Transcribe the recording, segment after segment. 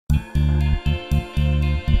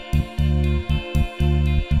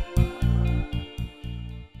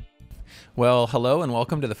Well, hello and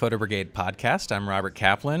welcome to the Photo Brigade Podcast. I'm Robert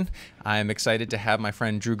Kaplan. I'm excited to have my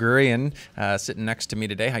friend Drew Gurian sitting next to me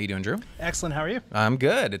today. How you doing, Drew? Excellent. How are you? I'm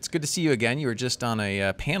good. It's good to see you again. You were just on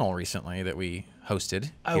a panel recently that we hosted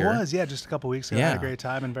here. I was, yeah, just a couple weeks ago. Yeah. I had a great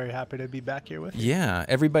time and very happy to be back here with you. Yeah.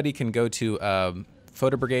 Everybody can go to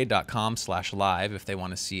photobrigade.com/live if they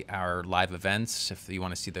want to see our live events. If you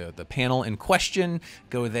want to see the panel in question,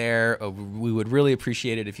 go there. We would really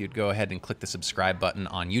appreciate it if you'd go ahead and click the subscribe button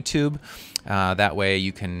on YouTube. That way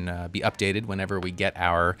you can be updated whenever we get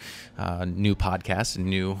our new podcasts and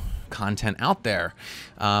new content out there.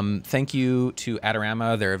 Thank you to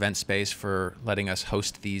Adorama, their event space, for letting us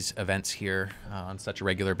host these events here on such a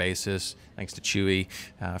regular basis. Thanks to Chewy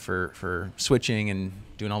for switching and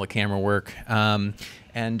doing all the camera work.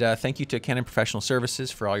 And thank you to Canon Professional Services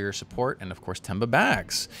for all your support, and of course Temba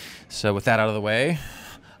Bags. So with that out of the way,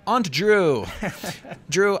 on to Drew.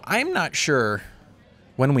 Drew, I'm not sure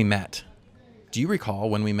when we met. Do you recall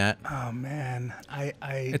when we met? Oh man,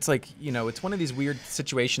 It's like, you know, it's one of these weird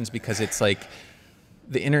situations because it's like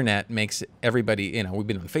the internet makes everybody, you know, we've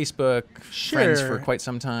been on Facebook, friends for quite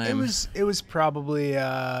some time. It was probably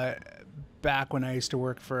back when I used to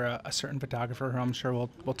work for a certain photographer who I'm sure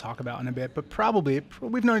we'll talk about in a bit, but probably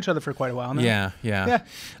we've known each other for quite a while now. Yeah.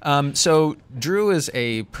 So Drew is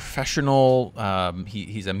a professional.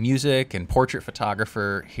 He's a music and portrait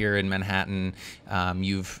photographer here in Manhattan.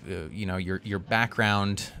 Your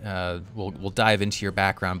background. We'll dive into your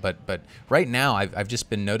background, but right now I've just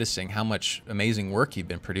been noticing how much amazing work you've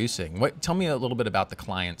been producing. Tell me a little bit about the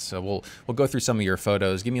clients. So we'll go through some of your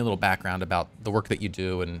photos. Give me a little background about the work that you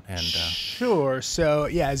do and. Sure. So,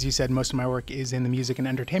 yeah, as you said, most of my work is in the music and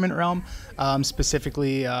entertainment realm.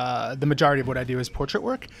 Specifically, the majority of what I do is portrait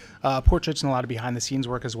work. Portraits and a lot of behind-the-scenes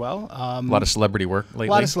work as well. A lot of celebrity work lately?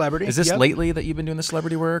 A lot of celebrity. Is this lately that you've been doing the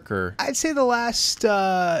celebrity work? Or I'd say the last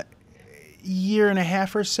year and a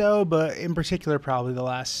half or so, but in particular probably the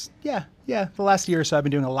last year or so I've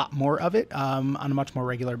been doing a lot more of it on a much more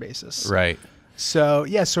regular basis. Right. So,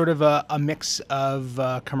 yeah, sort of a mix of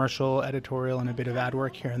commercial, editorial, and a bit of ad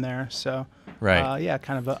work here and there. So, right.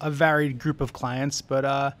 Kind of a varied group of clients,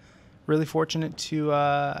 but really fortunate to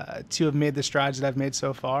have made the strides that I've made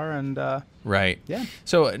so far. And right. Yeah.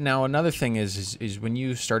 So now another thing is when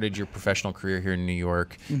you started your professional career here in New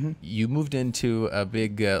York, you moved into a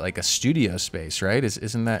big like a studio space, right?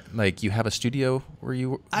 Isn't that like you have a studio where you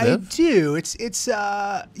live? I do. It's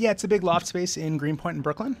a big loft space in Greenpoint in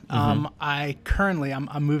Brooklyn. I'm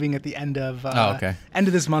moving at the end of end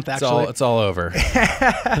of this month actually. It's all over.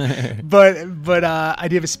 but I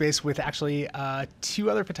do have a space with actually two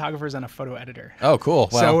other photographers and a photo editor. Oh, cool.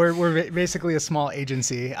 Wow. So we're basically a small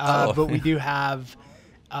agency, but we do have,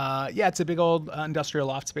 it's a big old industrial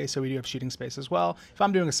loft space, so we do have shooting space as well. If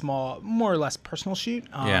I'm doing a small, more or less personal shoot,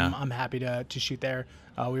 I'm happy to shoot there.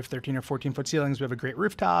 We have 13 or 14 foot ceilings. We have a great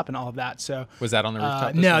rooftop and all of that. So was that on the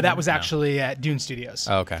rooftop? No, that was actually at Dune Studios.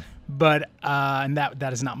 Oh, okay. But and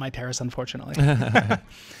that is not my terrace, unfortunately.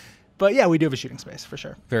 But yeah, we do have a shooting space for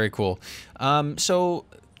sure. Very cool. So,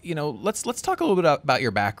 you know, let's talk a little bit about your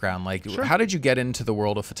background. Like, Sure. How did you get into the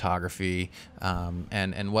world of photography,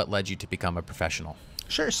 and what led you to become a professional?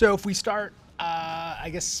 Sure. So if we start, I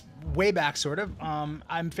guess, way back, sort of,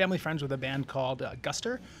 I'm family friends with a band called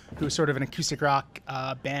Guster, who was sort of an acoustic rock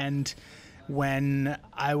band. When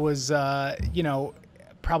I was,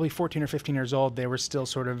 probably 14 or 15 years old, they were still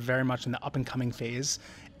sort of very much in the up-and-coming phase.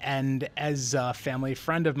 And as a family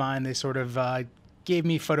friend of mine, they sort of gave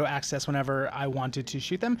me photo access whenever I wanted to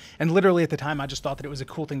shoot them. And literally at the time, I just thought that it was a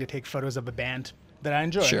cool thing to take photos of a band that I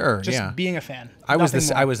enjoyed. Sure, just being a fan. I was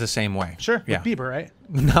the same way. Sure, yeah. With Bieber, right?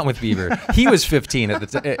 Not with Bieber. He was 15 at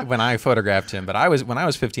the when I photographed him, but when I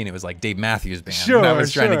was 15, it was like Dave Matthews Band that I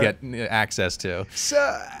was trying to get access to.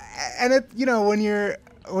 So, and when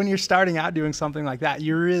you're starting out doing something like that,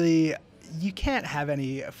 you can't have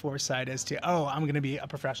any foresight as to, I'm going to be a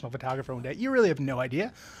professional photographer one day. You really have no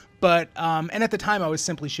idea. But, and at the time I was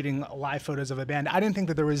simply shooting live photos of a band. I didn't think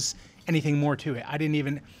that there was anything more to it. I didn't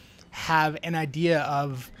even have an idea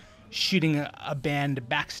of shooting a band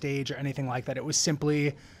backstage or anything like that. It was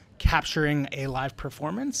simply capturing a live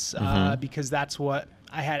performance because that's what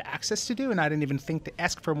I had access to do. And I didn't even think to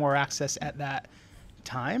ask for more access at that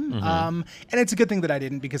time. And it's a good thing that I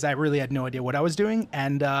didn't, because I really had no idea what I was doing.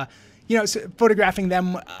 And, so photographing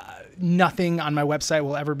them, nothing on my website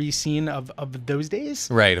will ever be seen of those days.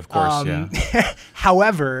 Right, of course, yeah.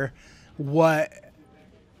 However, what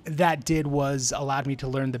that did was allowed me to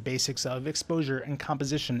learn the basics of exposure and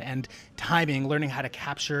composition and timing, learning how to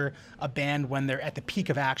capture a band when they're at the peak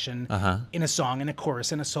of action in a song, in a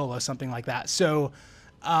chorus, in a solo, something like that. So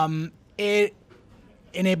it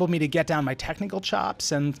enabled me to get down my technical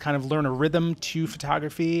chops and kind of learn a rhythm to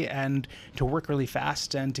photography and to work really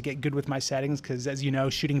fast and to get good with my settings. Because as you know,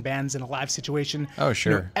 shooting bands in a live situation, oh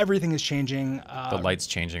sure, you know, everything is changing. The light's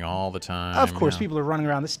changing all the time. Of course, people are running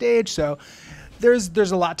around the stage, so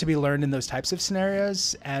there's a lot to be learned in those types of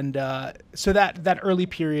scenarios. And so that early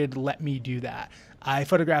period let me do that. I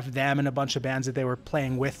photographed them and a bunch of bands that they were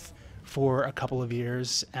playing with for a couple of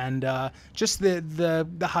years, and just the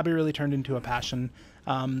hobby really turned into a passion.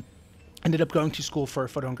 Ended up going to school for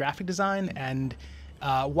photo and graphic design, and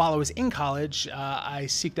while I was in college, I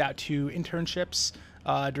seeked out 2 internships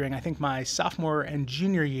during, I think, my sophomore and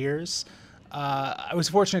junior years. I was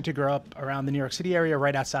fortunate to grow up around the New York City area,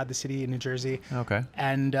 right outside the city in New Jersey. Okay.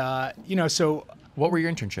 And so what were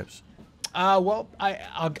your internships? Well,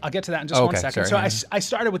 I'll get to that in just one second. Sorry. So I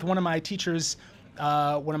started with one of my teachers.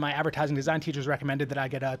 One of my advertising design teachers recommended that I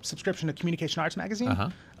get a subscription to Communication Arts magazine,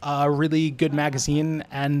 a really good magazine,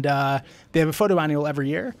 and they have a photo annual every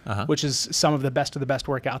year, which is some of the best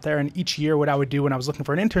work out there. And each year, what I would do when I was looking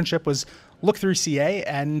for an internship was look through CA,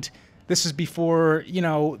 and this is before,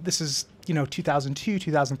 2002,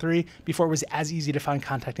 2003, before it was as easy to find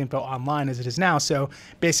contact info online as it is now. So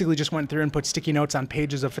basically just went through and put sticky notes on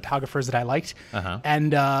pages of photographers that I liked.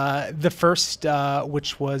 And the first,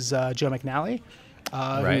 which was Joe McNally,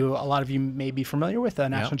 who a lot of you may be familiar with, a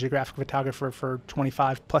National Geographic photographer for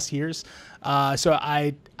 25 plus years. So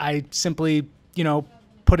I simply,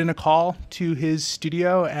 put in a call to his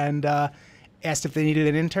studio and asked if they needed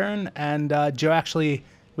an intern. And Joe actually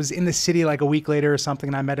was in the city like a week later or something,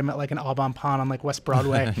 and I met him at like an Audubon Pond on like West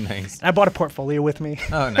Broadway. Nice. And I bought a portfolio with me.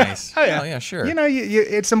 Oh, nice. Oh, yeah. Oh, yeah, sure.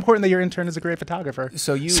 It's important that your intern is a great photographer.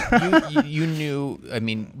 So you knew, I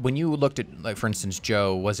mean, when you looked at, like, for instance,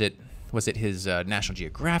 Joe, was it his National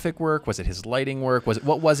Geographic work? Was it his lighting work?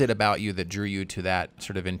 What was it about you that drew you to that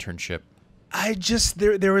sort of internship?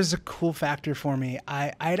 There was a cool factor for me.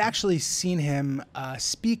 I had actually seen him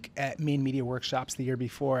speak at Main Media Workshops the year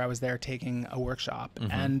before. I was there taking a workshop,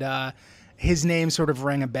 and his name sort of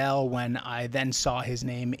rang a bell when I then saw his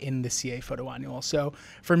name in the CA Photo Annual. So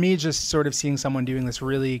for me, just sort of seeing someone doing this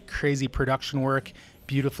really crazy production work,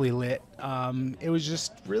 beautifully lit, it was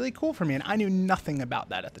just really cool for me. And I knew nothing about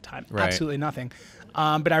that at the time, absolutely nothing.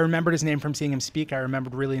 But I remembered his name from seeing him speak. I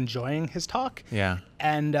remembered really enjoying his talk. Yeah.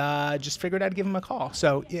 And just figured I'd give him a call.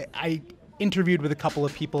 So I interviewed with a couple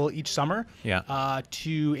of people each summer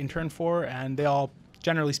to intern for, and they all,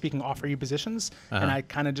 generally speaking, offer you positions. And I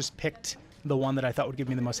kind of just picked the one that I thought would give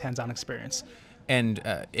me the most hands-on experience. And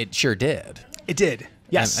it sure did. It did.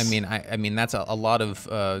 Yes. I mean, that's a lot of,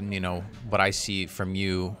 what I see from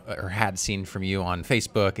you or had seen from you on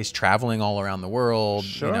Facebook is traveling all around the world,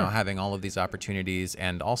 having all of these opportunities,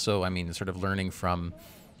 and also, I mean, sort of learning from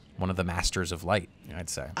one of the masters of light, I'd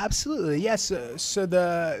say. Absolutely. Yes. So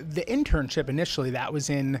the internship initially, that was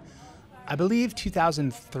in, I believe,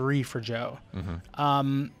 2003 for Joe.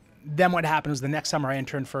 Then what happened was the next summer I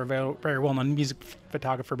interned for a very, very well-known music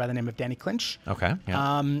photographer by the name of Danny Clinch. Okay.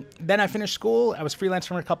 Yeah. Then I finished school. I was freelance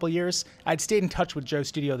for a couple of years. I'd stayed in touch with Joe's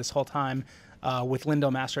studio this whole time with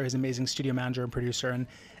Lindo Master, his amazing studio manager and producer. And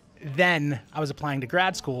then I was applying to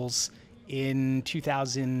grad schools in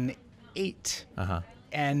 2008.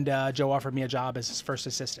 And Joe offered me a job as his first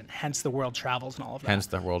assistant, hence the world travels and all of that. Hence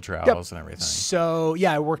the world travels and everything. So,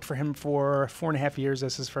 yeah, I worked for him for 4.5 years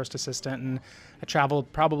as his first assistant, and I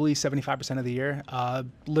traveled probably 75% of the year,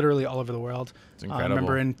 literally all over the world. It's incredible. I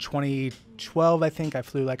remember in 2012, I think, I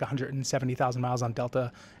flew like 170,000 miles on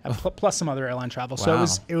Delta, and plus some other airline travel. Wow.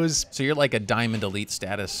 So it was. So you're like a diamond elite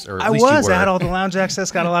status, or at I least was. you were. I had all the lounge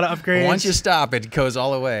access, got a lot of upgrades. Once you stop, it goes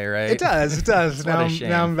all the way, right? It does. It does.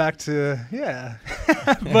 now I'm back to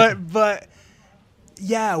but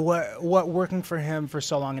yeah, what working for him for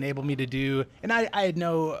so long enabled me to do, and I had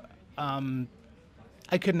no.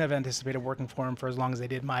 I couldn't have anticipated working for him for as long as I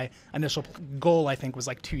did. My initial goal, I think, was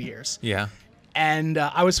like 2 years. Yeah. And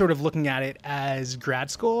I was sort of looking at it as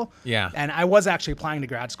grad school. Yeah. And I was actually applying to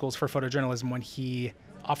grad schools for photojournalism when he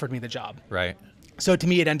offered me the job. Right. So to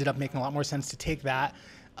me, it ended up making a lot more sense to take that.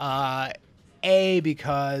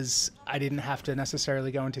 Because I didn't have to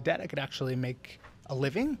necessarily go into debt. I could actually make a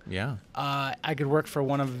living. Yeah. I could work for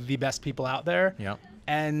one of the best people out there. Yep.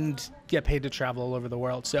 And get paid to travel all over the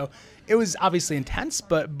world. So it was obviously intense,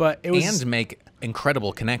 but it was... And make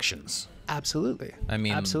incredible connections. Absolutely. I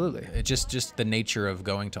mean, absolutely. It just the nature of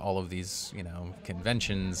going to all of these,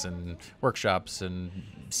 conventions and workshops and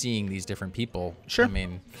seeing these different people. Sure. I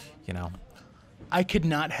mean, I could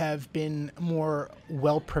not have been more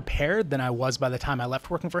well prepared than I was by the time I left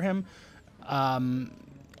working for him.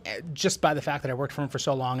 Just by the fact that I worked for him for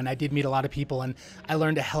so long, and I did meet a lot of people, and I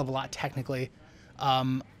learned a hell of a lot technically.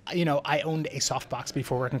 I owned a softbox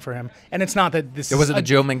before working for him, and it's not that this. It wasn't a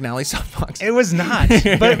Joe McNally softbox. It was not,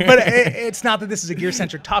 but it's not that this is a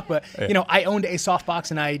gear-centric talk. But I owned a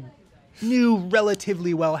softbox, and I knew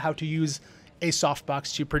relatively well how to use a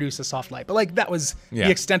softbox to produce a soft light. But like that was the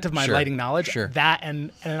extent of my lighting knowledge. Sure. That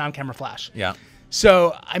and an on-camera flash. Yeah.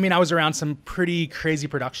 So I mean, I was around some pretty crazy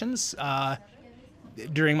productions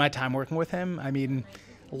during my time working with him. I mean,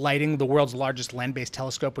 lighting the world's largest land-based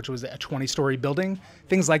telescope, which was a 20-story building,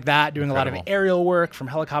 things like that, doing Incredible. a lot of aerial work from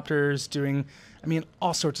helicopters, doing,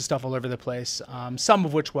 all sorts of stuff all over the place, some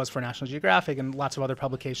of which was for National Geographic and lots of other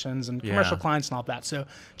publications and commercial clients and all of that. So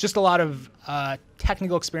just a lot of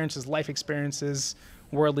technical experiences, life experiences,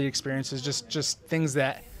 worldly experiences, just things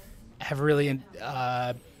that have really,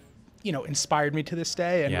 inspired me to this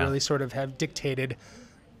day and really sort of have dictated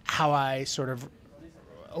how I sort of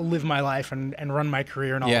live my life and run my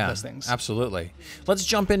career and all of those things. Absolutely. Let's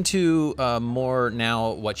jump into more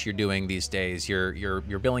now what you're doing these days. You're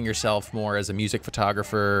billing yourself more as a music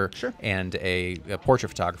photographer and a portrait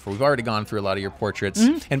photographer. We've already gone through a lot of your portraits.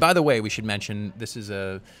 And by the way, we should mention this is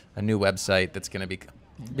a new website that's going to be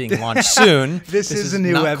being launched soon. This is a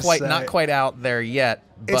new website. Not quite out there yet.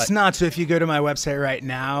 But it's not. So if you go to my website right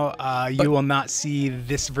now, you will not see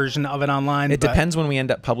this version of it online. It depends when we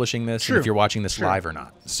end up publishing this and if you're watching this live or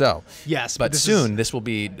not. So yes, but soon this will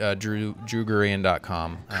be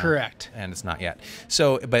DrewGurian.com. Correct. And it's not yet.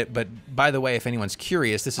 So, but by the way, if anyone's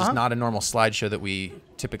curious, this is not a normal slideshow that we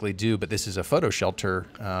typically do, but this is a photo shelter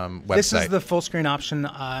website. This is the full screen option.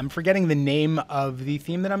 I'm forgetting the name of the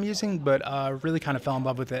theme that I'm using, but really kind of fell in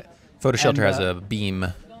love with it. Photo Shelter has a beam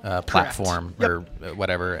platform or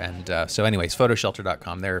whatever, and so anyways,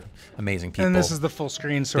 photoshelter.com. They're amazing people, and this is the full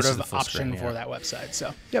screen sort of option for that website.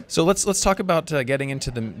 So so let's talk about getting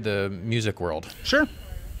into the music world. Sure.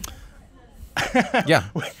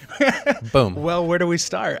 Boom. Well, where do we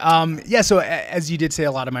start? So as you did say,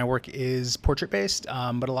 a lot of my work is portrait based,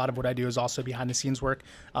 but a lot of what I do is also behind the scenes work.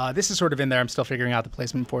 This is sort of in there. I'm still figuring out the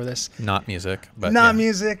placement for this. Not music, but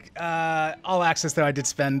music. All access, though. I did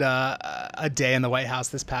spend a day in the White House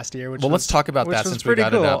this past year. Let's talk about that since we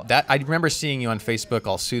got it up. That I remember seeing you on Facebook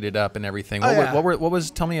all suited up and everything.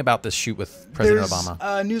 Tell me about this shoot with President Obama.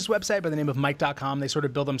 A news website by the name of Mike.com. They sort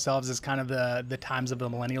of bill themselves as kind of the Times of the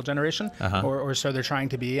millennial generation. Or so they're trying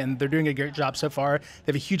to be, and they're doing a great job so far. They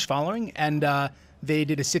have a huge following, and they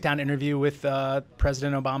did a sit-down interview with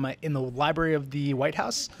President Obama in the library of the White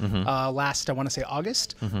House last, I want to say,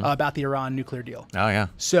 August, about the Iran nuclear deal. Oh, yeah.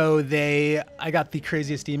 So I got the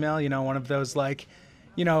craziest email, one of those like,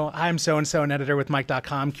 I'm so-and-so, an editor with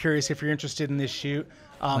Mike.com, curious if you're interested in this shoot.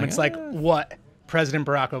 It's like, what? President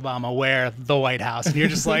Barack Obama, where? The White House. And you're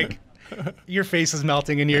just like... your face is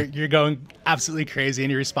melting and you're going absolutely crazy,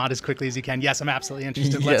 and you respond as quickly as you can. Yes, I'm absolutely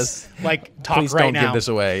interested. Yes. Let's talk Please right don't now. give this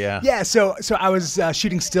away. Yeah. Yeah. So I was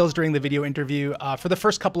shooting stills during the video interview. For the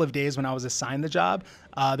first couple of days when I was assigned the job,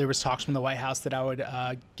 there was talks from the White House that I would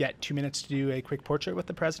get 2 minutes to do a quick portrait with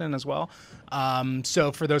the president as well.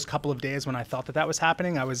 So for those couple of days when I thought that was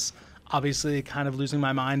happening, I was obviously kind of losing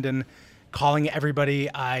my mind and calling everybody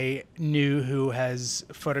I knew who has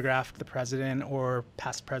photographed the president or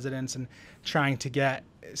past presidents and trying to get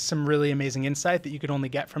some really amazing insight that you could only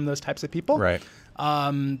get from those types of people. Right.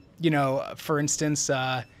 For instance,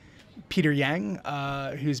 Peter Yang,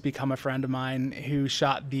 who's become a friend of mine, who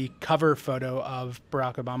shot the cover photo of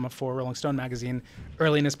Barack Obama for Rolling Stone magazine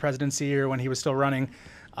early in his presidency or when he was still running.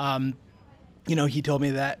 He told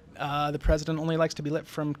me that the president only likes to be lit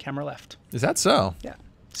from camera left. Is that so? Yeah.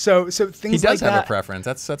 So things like that. He does have a preference.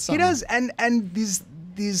 That's something. He does, and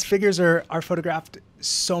these figures are photographed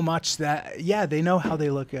so much that they know how they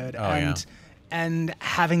look good, and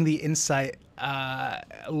having the insight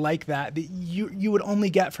like that you would only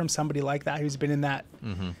get from somebody like that who's been in that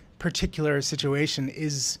particular situation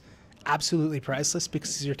is absolutely priceless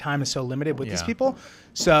because your time is so limited with these people.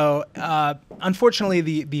 So unfortunately,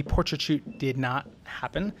 the portrait shoot did not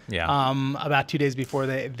happen. About 2 days before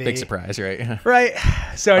they big surprise, right? Right.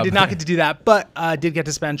 So I did not get to do that, but did get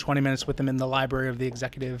to spend 20 minutes with them in the library of the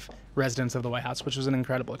executive residence of the White House, which was an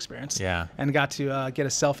incredible experience. Yeah. And got to get a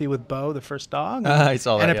selfie with Bo, the first dog. I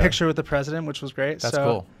saw that. And a picture with the president, which was great. That's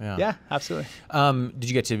cool. Yeah, absolutely. Did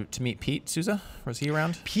you get to meet Pete Souza? Was he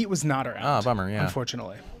around? Pete was not around. Oh, bummer. Yeah.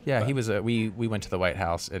 Unfortunately. Yeah, he was. We went to the White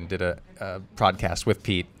House and did a podcast with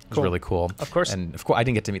Pete. It was really cool. Of course. And of course, I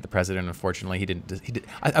didn't get to meet the president. Unfortunately, he didn't. He did.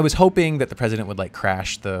 I was hoping that the president would like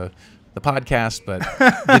crash the podcast, but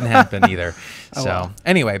didn't happen either. Oh, so well.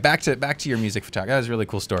 anyway, back to your music photography. That was a really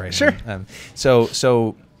cool story. Sure.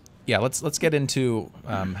 So yeah, let's get into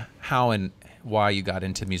how and why you got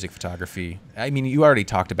into music photography. I mean, you already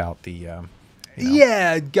talked about the.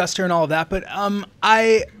 Yeah, Guster and all of that, but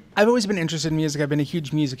I've always been interested in music. I've been a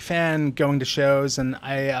huge music fan, going to shows, and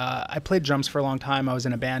I played drums for a long time. I was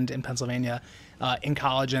in a band in Pennsylvania in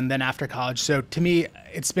college and then after college. So to me,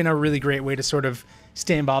 it's been a really great way to sort of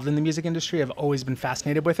stay involved in the music industry. I've always been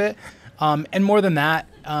fascinated with it. And more than that,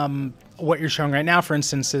 what you're showing right now, for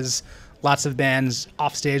instance, is lots of bands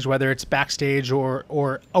off stage, whether it's backstage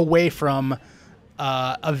or away from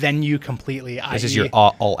a venue completely. This is your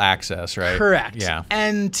all access, right? Correct. Yeah.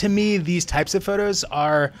 And to me, these types of photos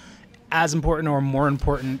are as important or more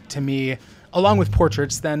important to me, along with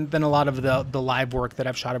portraits, than a lot of the live work that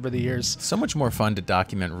I've shot over the years. So much more fun to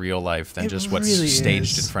document real life than just what's really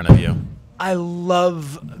staged is. in front of you. I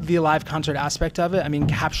love the live concert aspect of it. I mean,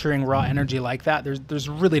 capturing raw energy like that, there's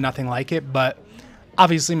really nothing like it. But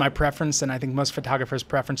obviously my preference, and I think most photographers'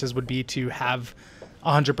 preferences, would be to have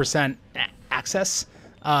 100% access.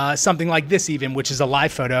 Something like this even, which is a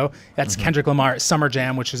live photo. That's Kendrick Lamar at Summer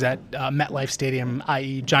Jam, which was at MetLife Stadium,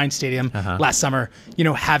 i.e. Giant Stadium, last summer. You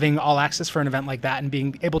know, having all access for an event like that and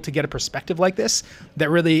being able to get a perspective like this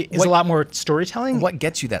that really is a lot more storytelling. What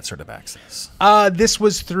gets you that sort of access? This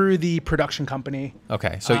was through the production company.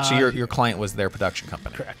 Okay, so your client was their production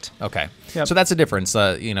company. Correct. Okay, Yep. so that's a difference.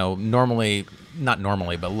 Normally, not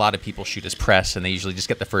normally, but a lot of people shoot as press, and they usually just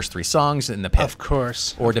get the first 3 songs in the pit. Of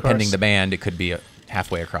course. Or of depending course. the band, it could be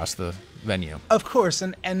halfway across the venue. Of course,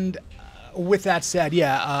 and with that said,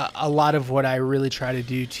 yeah, a lot of what I really try to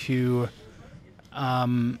do to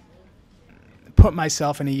put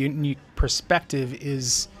myself in a unique perspective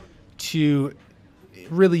is to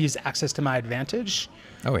really use access to my advantage.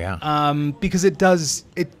 Oh yeah. Because it does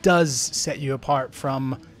set you apart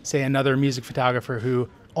from, say, another music photographer who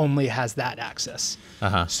only has that access.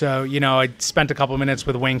 So, I spent a couple minutes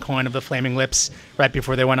with Wayne Coyne of the Flaming Lips right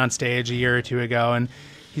before they went on stage a year or two ago, and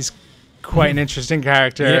he's quite an interesting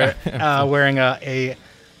character, wearing a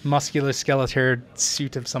musculoskeletal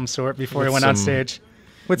suit of some sort before he went on stage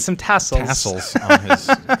with some tassels. Tassels on his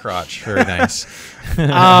crotch. Very nice.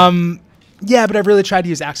 Yeah, but I've really tried to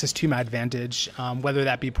use access to my advantage, whether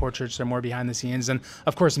that be portraits or more behind the scenes. And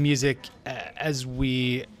of course, music, as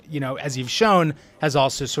you've shown, has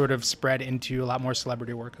also sort of spread into a lot more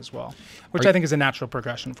celebrity work as well, which I think is a natural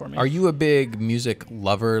progression for me. Are you a big music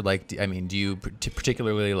lover? Do you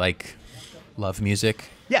particularly love music?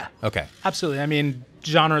 Yeah. Okay. Absolutely. I mean,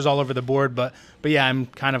 genres all over the board, but yeah, I'm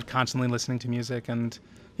kind of constantly listening to music, and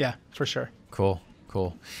yeah, for sure. Cool.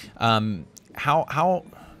 How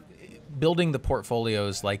building the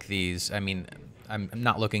portfolios like these, I mean, I'm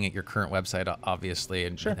not looking at your current website, obviously,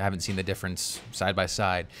 and Sure. I haven't seen the difference side by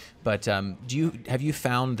side. But have you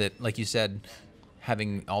found that, like you said,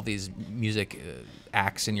 having all these music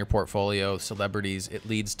acts in your portfolio, celebrities, it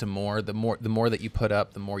leads to more? The more that you put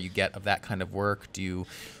up, the more you get of that kind of work. Do you?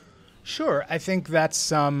 Sure. I think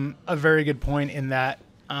that's a very good point in that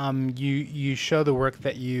you show the work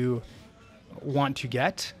that you want to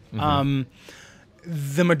get.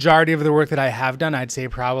 The majority of the work that I have done, I'd say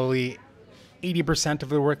probably 80% of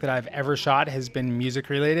the work that I've ever shot has been music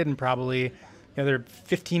related, and probably the other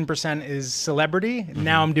 15% is celebrity.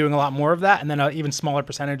 Now I'm doing a lot more of that, and then an even smaller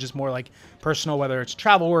percentage is more like personal, whether it's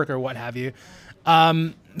travel work or what have you.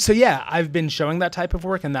 So yeah, I've been showing that type of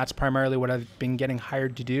work, and that's primarily what I've been getting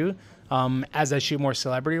hired to do. As I shoot more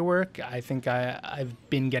celebrity work, I think I've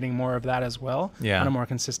been getting more of that as well on a more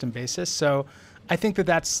consistent basis. So I think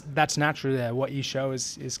that's naturally what you show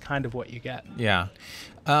is kind of what you get. Yeah.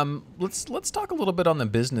 Let's talk a little bit on the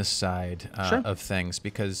business side Sure. of things,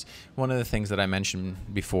 because one of the things that I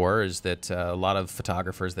mentioned before is that a lot of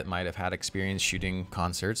photographers that might have had experience shooting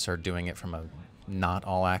concerts are doing it from a not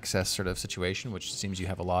all access sort of situation, which seems you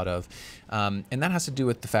have a lot of. And that has to do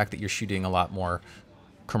with the fact that you're shooting a lot more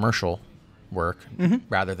commercial work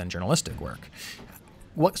rather than journalistic work.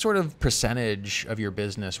 What sort of percentage of your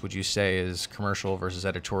business would you say is commercial versus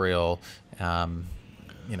editorial,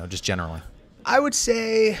 just generally? I would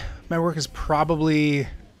say my work is probably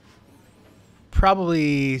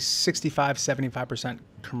 65, 75%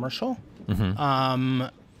 commercial.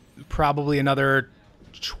 Probably another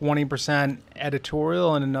 20%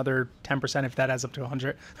 editorial and another 10%, if that adds up to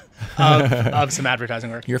 100, of some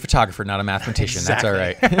advertising work. You're a photographer, not a mathematician.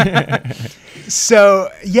 Exactly. That's all right. So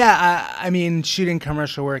yeah, I mean, shooting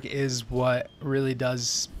commercial work is what really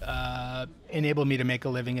does enable me to make a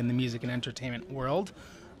living in the music and entertainment world.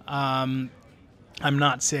 I'm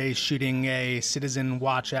not, say, shooting a Citizen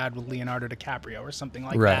watch ad with Leonardo DiCaprio or something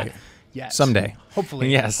like that. Yes. Someday.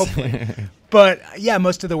 Hopefully. Yes. Hopefully. But yeah,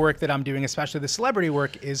 most of the work that I'm doing, especially the celebrity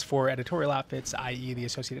work, is for editorial outfits, i.e. the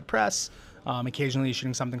Associated Press. Occasionally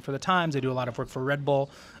shooting something for the Times. I do a lot of work for Red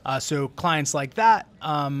Bull. So clients like that,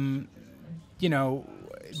 you know,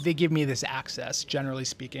 they give me this access, generally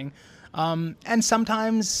speaking. And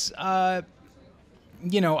sometimes,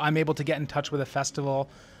 you know, I'm able to get in touch with a festival.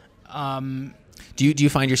 Do you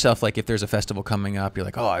find yourself, like, if there's a festival coming up, you're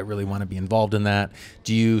like, oh, I really want to be involved in that?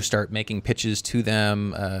 Do you start making pitches to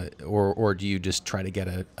them, or do you just try to get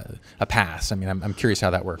a pass? I mean, I'm curious how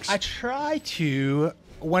that works. I try to,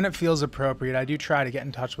 when it feels appropriate, I do try to get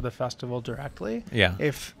in touch with a festival directly. Yeah.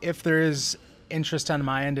 If there is interest on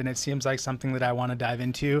my end and it seems like something that I want to dive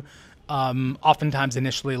into, oftentimes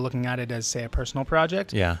initially looking at it as, say, a personal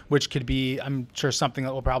project, which could be, I'm sure, something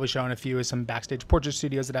that we'll probably show in a few is some backstage portrait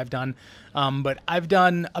studios that I've done. But I've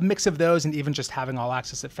done a mix of those, and even just having all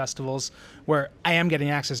access at festivals where I am getting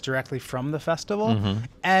access directly from the festival. Mm-hmm.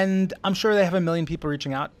 And I'm sure they have a million people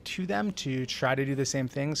reaching out to them to try to do the same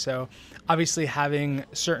thing. So obviously having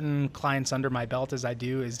certain clients under my belt as I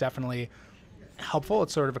do is definitely helpful.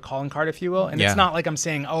 It's sort of a calling card, if you will. And it's not like I'm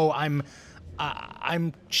saying, oh, I'm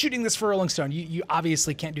shooting this for Rolling Stone. You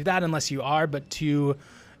obviously can't do that unless you are, but to,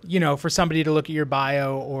 you know, for somebody to look at your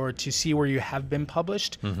bio or to see where you have been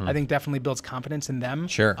published, I think definitely builds confidence in them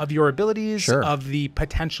of your abilities, of the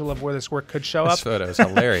potential of where this work could show up. This photo is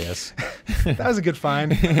hilarious. That was a good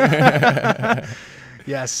find.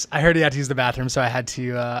 Yes, I heard he had to use the bathroom, so I had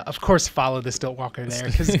to, of course, follow the stilt walker there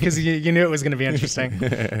because you knew it was going to be interesting.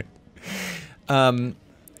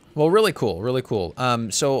 Well, really cool, really cool.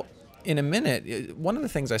 So in a minute, one of the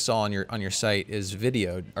things I saw on your site is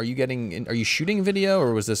video. Are you shooting video,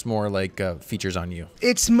 or was this more like features on you?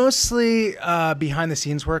 It's mostly behind the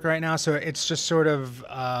scenes work right now. So it's just sort of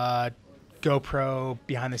GoPro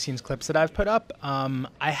behind the scenes clips that I've put up.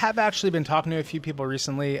 I have actually been talking to a few people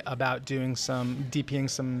recently about doing some DPing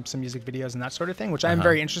some music videos and that sort of thing, which I'm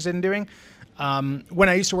very interested in doing. When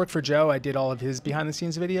I used to work for Joe, I did all of his behind the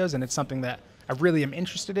scenes videos, and it's something that I really am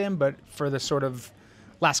interested in, but for the sort of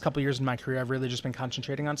last couple of years in my career, I've really just been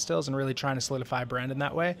concentrating on stills and really trying to solidify a brand in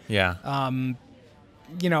that way. Yeah.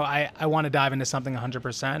 You know, I want to dive into something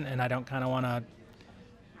 100%, and I don't kind of want to,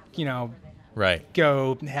 you know,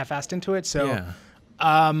 go half-assed into it. So,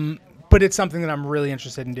 but it's something that I'm really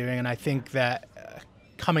interested in doing, and I think that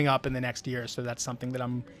coming up in the next year, so that's something that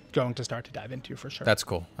I'm going to start to dive into for sure. That's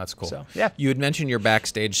cool. That's cool. So, yeah. You had mentioned your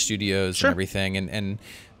backstage studios and everything, and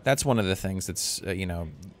that's one of the things that's, you know,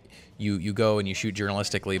 you go and you shoot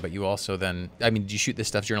journalistically, but you also then, I mean, do you shoot this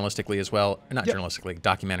stuff journalistically as well? Not journalistically,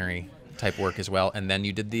 documentary type work as well, and then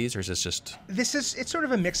you did these, or is this just? It's sort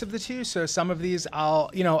of a mix of the two. So some of these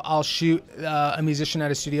I'll shoot a musician at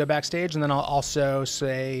a studio backstage, and then I'll also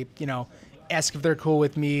say, you know, ask if they're cool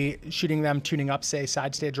with me shooting them tuning up, say,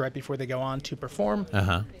 side stage right before they go on to perform.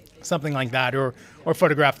 Something like that, or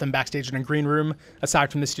photograph them backstage in a green room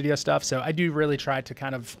aside from the studio stuff. So I do really try to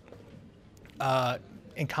kind of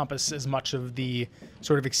encompass as much of the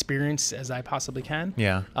sort of experience as I possibly can.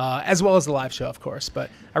 As well as the live show, of course.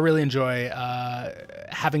 But I really enjoy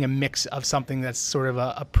having a mix of something that's sort of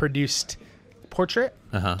a produced portrait.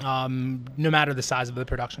 No matter the size of the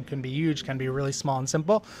production, can be huge, can be really small and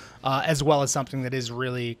simple, as well as something that is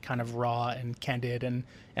really kind of raw and candid and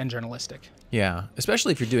journalistic. Yeah,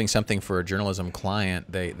 especially if you're doing something for a journalism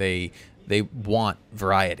client, they want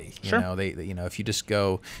variety. You know, you know, if you just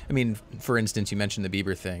go, I mean, for instance, you mentioned the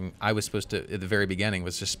Bieber thing. I was supposed to, at the very beginning,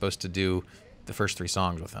 was just supposed to do the first 3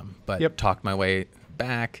 songs with him, but talked my way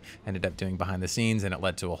back, ended up doing behind the scenes, and it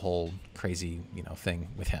led to a whole crazy, you know, thing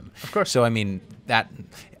with him. Of course. So I mean, that.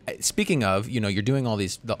 Speaking of, you know, you're doing all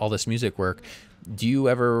this music work. Do you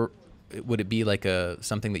ever? Would it be like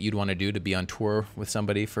something that you'd want to do, to be on tour with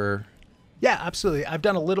somebody for? Yeah, absolutely. I've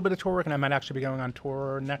done a little bit of tour work, and I might actually be going on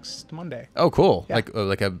tour next Monday. Oh, cool. Yeah.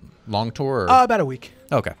 Like a long tour? Or? About a week.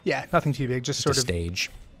 Okay. Yeah, nothing too big. Just sort of stage.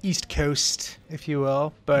 East Coast, if you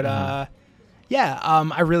will. But I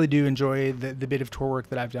really do enjoy the bit of tour work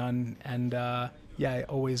that I've done, and I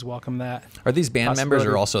always welcome that. Are these band members,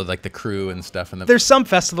 or also like the crew and stuff? There's some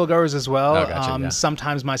festival goers as well. Oh, gotcha,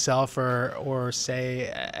 Sometimes myself or say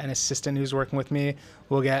an assistant who's working with me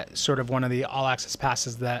will get sort of one of the all access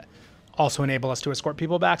passes that also enable us to escort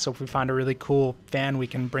people back. So if we find a really cool fan, we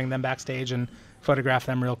can bring them backstage and photograph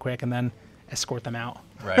them real quick and then escort them out.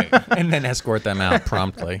 Right. And then escort them out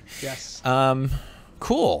promptly. Yes.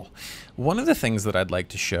 Cool. One of the things that I'd like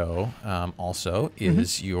to show also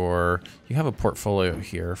is you have a portfolio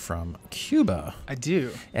here from Cuba. I do.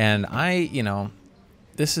 And I'm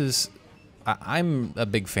a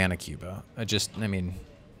big fan of Cuba.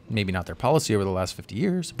 Maybe not their policy over the last 50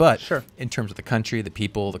 years, but sure. In terms of the country, the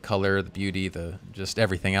people, the color, the beauty, just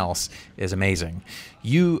everything else is amazing.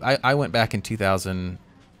 I went back in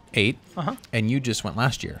 2008, and you just went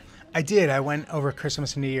last year. I did. I went over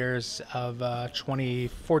Christmas and New Year's of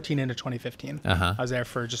 2014 into 2015. I was there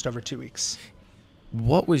for just over 2 weeks.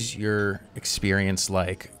 What was your experience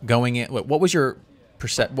like going in? What was your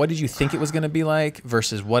what did you think it was going to be like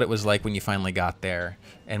versus what it was like when you finally got there?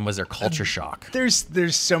 And was there culture shock? There's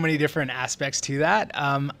so many different aspects to that.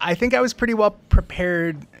 I think I was pretty well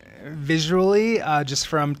prepared visually, just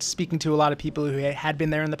from speaking to a lot of people who had been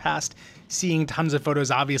there in the past, seeing tons of photos,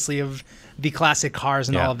 obviously, of the classic cars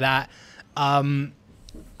and all of that.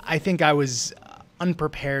 I think I was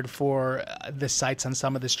unprepared for the sites on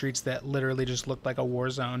some of the streets that literally just looked like a war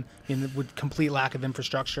zone, with complete lack of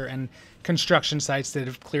infrastructure and construction sites that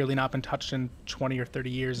have clearly not been touched in 20 or 30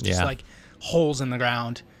 years, just like holes in the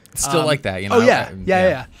ground. It's still like that, Oh,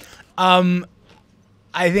 yeah.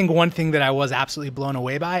 I think one thing that I was absolutely blown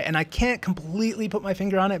away by, and I can't completely put my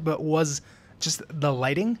finger on it, but was just the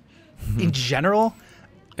lighting in general.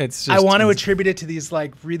 It's just I want to attribute it to these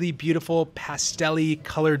like really beautiful pastel-y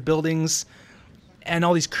colored buildings and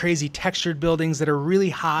all these crazy textured buildings that are really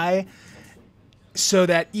high, so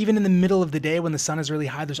that even in the middle of the day when the sun is really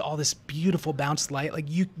high, there's all this beautiful bounced light. Like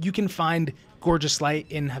you can find gorgeous light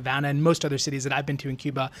in Havana and most other cities that I've been to in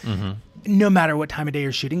Cuba, no matter what time of day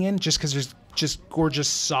you're shooting in, just because there's just gorgeous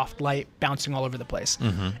soft light bouncing all over the place.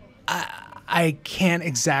 I can't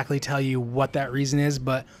exactly tell you what that reason is,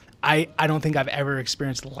 but I don't think I've ever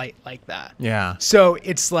experienced light like that. Yeah. So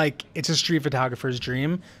it's a street photographer's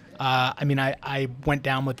dream. I went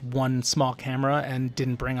down with one small camera and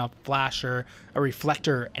didn't bring a flash or a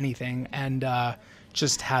reflector or anything, and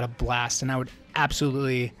just had a blast. And I would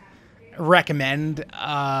absolutely recommend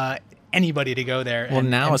anybody to go there. Well,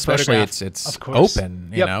 now especially it's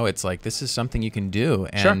open. You know, it's like this is something you can do,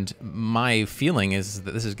 and my feeling is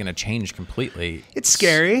that this is going to change completely. It's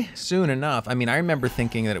scary soon enough. I mean, I remember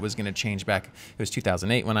thinking that it was going to change back. It was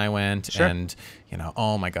 2008 when I went, and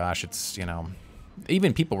oh my gosh, it's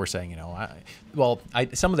even people were saying,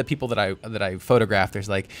 some of the people that I photographed, there's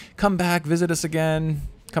like, come back, visit us again,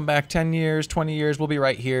 come back 10 years, 20 years, we'll be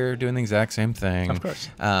right here doing the exact same thing. Of course.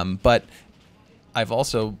 But I've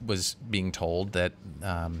also was being told that,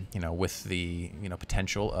 with the,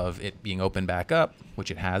 potential of it being opened back up,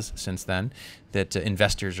 which it has since then, that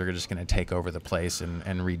investors are just going to take over the place and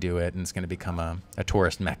redo it, and it's going to become a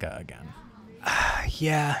tourist mecca again.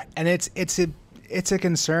 Yeah, and it's a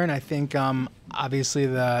concern. I think obviously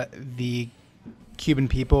the Cuban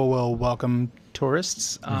people will welcome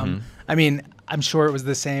tourists. I mean, I'm sure it was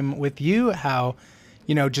the same with you. How,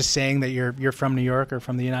 just saying that you're from New York or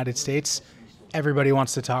from the United States, everybody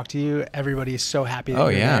wants to talk to you. Everybody is so happy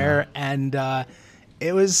that you're there, and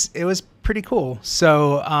it was pretty cool.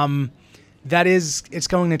 So it's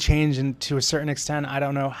going to change, and to a certain extent, I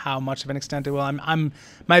don't know how much of an extent it will.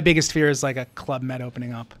 My biggest fear is like a Club Med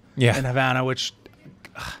opening up in Havana, which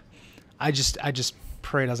I just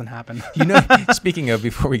pray doesn't happen. Speaking of,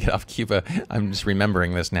 before we get off Cuba, I'm just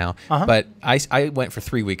remembering this now, but I went for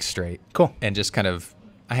 3 weeks straight. Cool. And just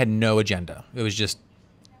I had no agenda. It was just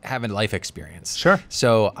having life experience. Sure.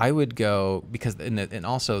 So I would go, because and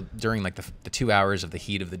also during like the 2 hours of the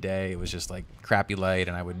heat of the day, it was just like crappy light,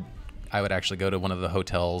 and I would actually go to one of the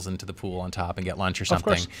hotels and to the pool on top and get lunch or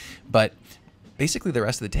something. Of course. But basically the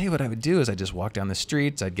rest of the day, what I would do is I'd just walk down the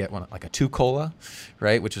streets. I'd get one, like a 2-cola,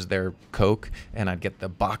 right, which is their Coke, and I'd get the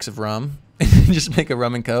box of rum and just make a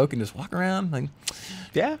rum and Coke and just walk around, like,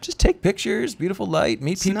 just take pictures, beautiful light,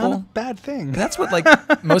 meet people. It's not a bad thing. And that's what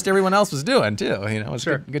most everyone else was doing too. It's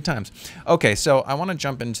good times. Okay, so I want to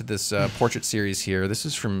jump into this portrait series here. This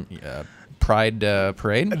is from Pride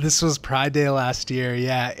Parade. This was Pride Day last year.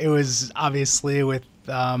 Yeah, it was obviously with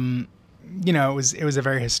it was a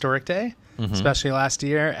very historic day. Especially last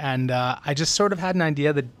year, and I just sort of had an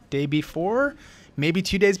idea the day before, maybe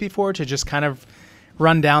 2 days before, to just kind of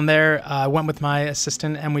run down there. I went with my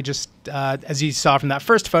assistant, and we just, as you saw from that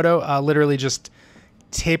first photo, literally just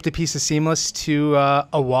taped a piece of seamless to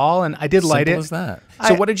a wall, and I did light it. Simple as that.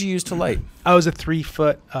 So what did you use to light? I was a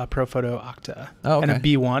 3-foot Profoto Octa, and a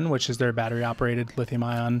B1, which is their battery-operated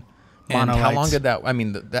lithium-ion And how monolights. long did that? I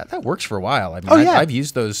mean, that works for a while. I mean, Oh, yeah. I've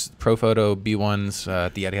used those Profoto B1s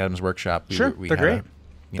at the Eddie Adams workshop. Sure, they're great.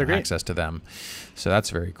 They're great. Access to them, so that's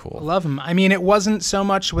very cool. I love them. I mean, it wasn't so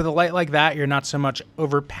much with a light like that. You're not so much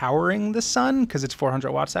overpowering the sun because it's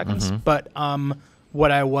 400 watt seconds. But what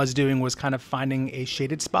I was doing was kind of finding a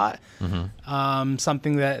shaded spot,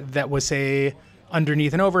 something that was, say,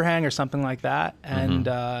 underneath an overhang or something like that, and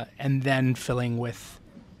then filling with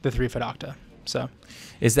the 3-foot octa. So,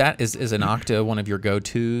 is an octa one of your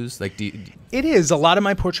go-tos? Like, it is. A lot of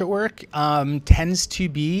my portrait work tends to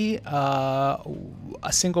be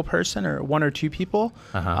a single person or one or two people.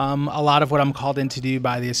 A lot of what I'm called in to do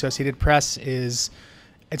by the Associated Press is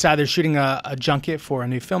it's either shooting a junket for a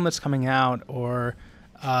new film that's coming out, or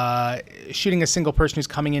shooting a single person who's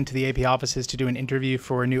coming into the AP offices to do an interview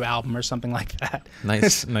for a new album or something like that.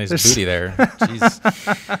 Nice booty there.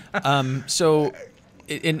 Jeez. So,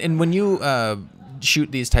 and when you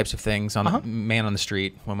shoot these types of things on man on the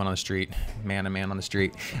street, woman on the street, man on the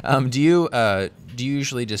street, do you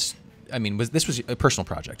usually just? I mean, this was a personal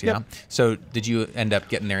project, yeah? Yep. So did you end up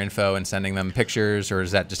getting their info and sending them pictures, or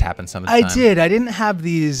does that just happen some of the time? I did. I didn't have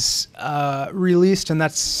these released, and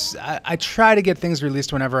I try to get things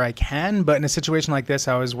released whenever I can, but in a situation like this,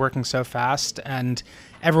 I was working so fast, and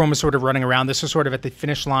everyone was sort of running around. This was sort of at the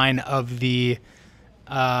finish line of the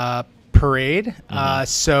parade,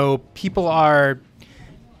 so people are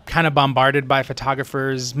kind of bombarded by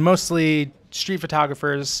photographers, mostly street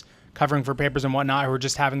photographers, covering for papers and whatnot, who were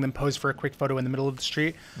just having them pose for a quick photo in the middle of the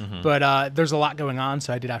street. But there's a lot going on,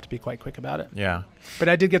 so I did have to be quite quick about it. Yeah. But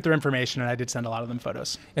I did get their information, and I did send a lot of them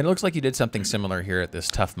photos. And it looks like you did something similar here at this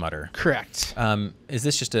Tough Mudder. Correct. Is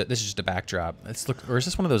this just a backdrop? Or is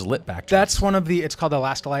this one of those lit backdrops? That's one of the. It's called the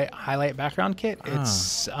Last Light Highlight Background Kit.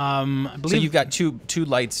 It's I believe. So you've got two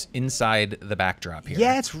lights inside the backdrop here.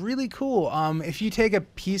 Yeah, it's really cool. If you take a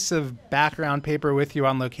piece of background paper with you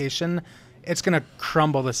on location, it's going to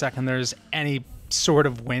crumble the second there's any sort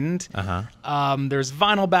of wind. There's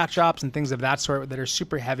vinyl backdrops and things of that sort that are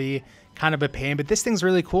super heavy, kind of a pain. But this thing's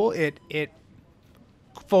really cool. It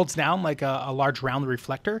folds down like a large round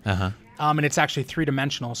reflector. And it's actually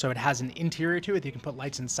 3-dimensional, so it has an interior to it that you can put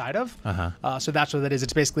lights inside of. So that's what that is.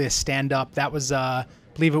 It's basically a stand-up. That was, I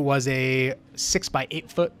believe it was a 6 by 8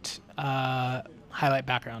 foot highlight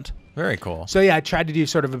background. Very cool. So yeah, I tried to do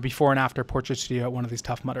sort of a before and after portrait studio at one of these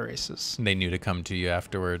Tough Mudder races. They knew to come to you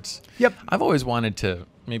afterwards. Yep. I've always wanted to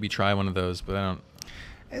maybe try one of those, but I don't.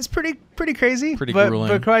 It's pretty crazy. Pretty grueling.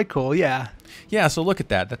 But quite cool, yeah. Yeah, so look at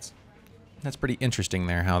that. That's pretty interesting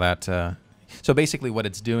there, how that so basically what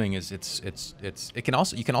it's doing is you can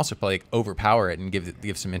also like overpower it and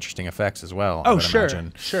give some interesting effects as well. Oh, sure.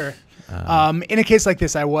 In a case like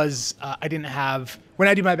this, I didn't have, when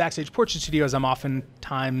I do my backstage portrait studios, I'm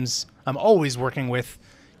always working with,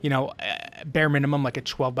 bare minimum, like a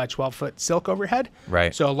 12 by 12 foot silk overhead.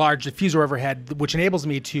 Right. So a large diffuser overhead, which enables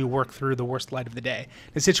me to work through the worst light of the day.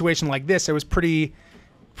 In a situation like this, it was pretty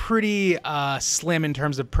slim in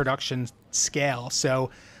terms of production scale. So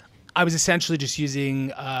I was essentially just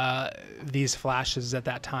using these flashes at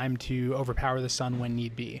that time to overpower the sun when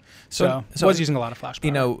need be. So I was using a lot of flash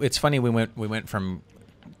power. It's funny, we went from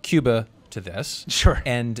Cuba to this. Sure.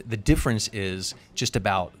 And the difference is just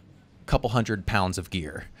about a couple 100 pounds of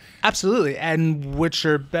gear. Absolutely. And which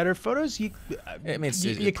are better photos?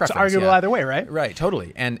 It's arguable either way, right? Right,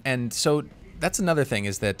 totally. And so that's another thing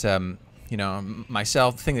is that,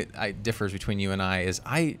 myself, the thing that differs between you and I is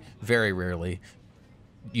I very rarely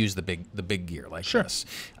use the big gear like this.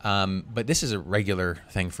 But this is a regular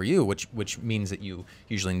thing for you, which means that you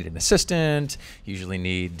usually need an assistant, usually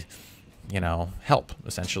need, help,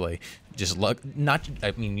 essentially. You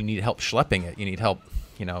need help schlepping it. You need help,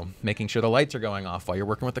 making sure the lights are going off while you're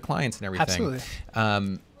working with the clients and everything.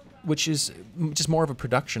 Absolutely. Which is just more of a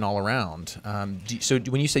production all around. So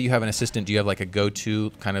when you say you have an assistant, do you have like a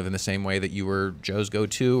go-to kind of in the same way that you were Joe's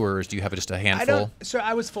go-to, or do you have just a handful? So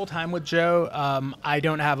I was full-time with Joe. I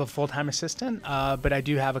don't have a full-time assistant, but I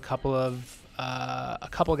do have a couple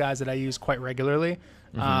guys that I use quite regularly.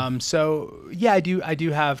 So yeah, I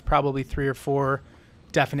do have probably 3 or 4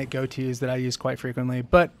 definite go-tos that I use quite frequently.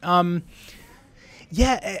 But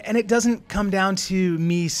yeah, and it doesn't come down to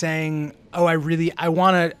me saying, oh, I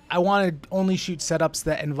want to only shoot setups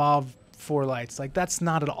that involve 4 lights. Like, that's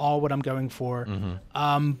not at all what I'm going for.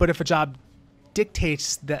 But if a job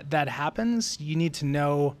dictates that happens, you need to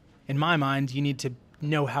know, in my mind, you need to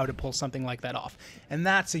know how to pull something like that off. And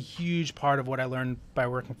that's a huge part of what I learned by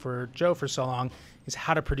working for Joe for so long, is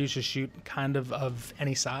how to produce a shoot kind of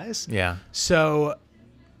any size. Yeah. So,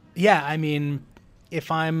 yeah, I mean, if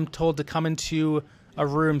I'm told to come into a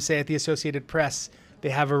room, say at the Associated Press, They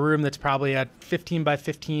have a room that's probably a 15 by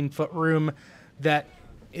 15 foot room that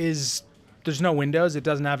is, there's no windows. It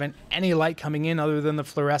doesn't have any light coming in other than the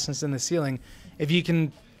fluorescence in the ceiling. If you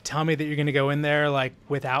can tell me that you're going to go in there like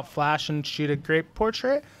without flash and shoot a great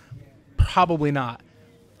portrait, probably not.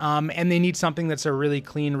 And they need something that's a really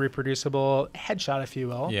clean, reproducible headshot, if you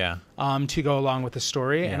will, Yeah. To go along with the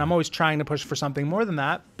story. Yeah. And I'm always trying to push for something more than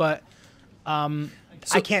that, but I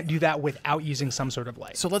can't do that without using some sort of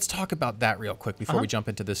light. So let's talk about that real quick before we jump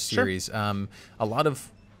into this series. Sure. A lot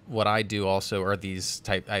of what I do also are these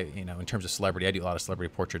type, in terms of celebrity, I do a lot of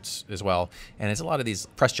celebrity portraits as well. And it's a lot of these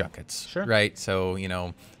press junkets, Sure. right? So,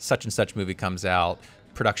 such and such movie comes out,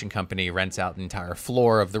 production company rents out the entire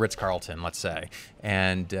floor of the Ritz-Carlton, let's say.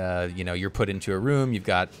 And, you're put into a room, you've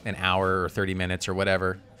got an hour or 30 minutes or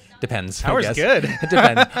whatever. Depends. Hour's I guess. good. It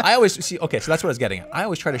depends. I always see. Okay, so that's what I was getting at. I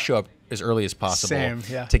always try to show up as early as possible Same,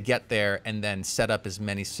 yeah. to get there, and then set up as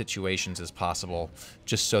many situations as possible,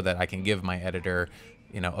 just so that I can give my editor,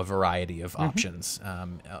 a variety of options.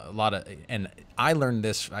 And I learned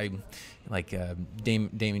this.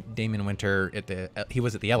 Damon Winter he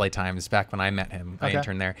was at the LA Times back when I met him. I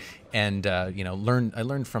interned there, and I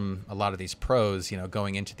learned from a lot of these pros,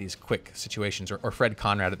 going into these quick situations, or Fred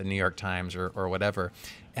Conrad at the New York Times or whatever.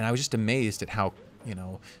 And I was just amazed at how,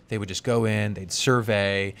 they would just go in, they'd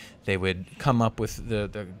survey, they would come up with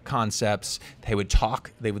the concepts, they would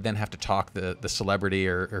then have to talk the celebrity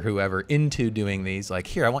or whoever into doing these, like,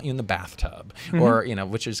 here, I want you in the bathtub, or,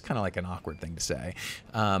 which is kind of like an awkward thing to say.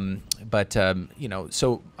 So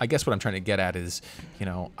I guess what I'm trying to get at is,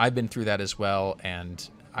 I've been through that as well, and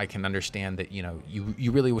I can understand that,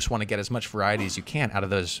 you really just want to get as much variety as you can out of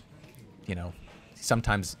those,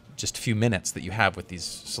 sometimes just a few minutes that you have with these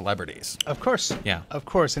celebrities. Of course. Yeah. Of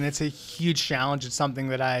course. And it's a huge challenge. It's something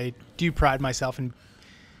that I do pride myself in,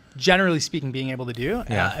 generally speaking, being able to do,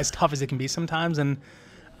 as tough as it can be sometimes. And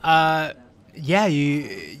you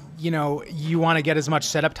want to get as much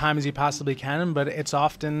setup time as you possibly can, but it's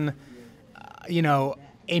often, a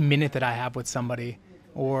minute that I have with somebody,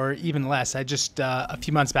 or even less. I just, a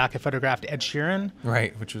few months back, I photographed Ed Sheeran.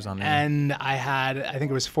 Right, which was on there. And I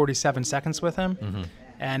think it was 47 seconds with him. Mm-hmm.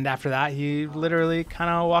 And after that, he literally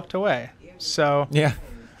kind of walked away. So, yeah.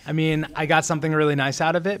 I mean, I got something really nice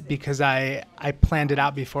out of it because I planned it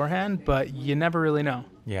out beforehand, but you never really know.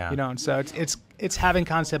 Yeah. And so it's having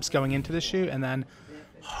concepts going into the shoot and then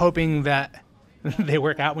hoping that they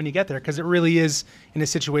work out when you get there, because it really is, in a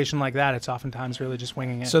situation like that, it's oftentimes really just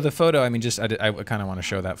winging it. So the photo, I kind of want to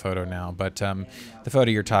show that photo now, but the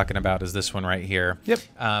photo you're talking about is this one right here. Yep.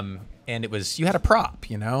 And you had a prop,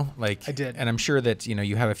 I did. And I'm sure that,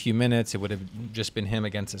 you have a few minutes. It would have just been him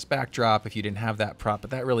against this backdrop if you didn't have that prop, but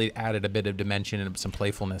that really added a bit of dimension and some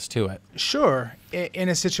playfulness to it. Sure. In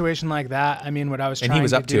a situation like that, I mean, what I was trying to do. And he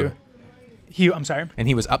was up to it. I'm sorry? And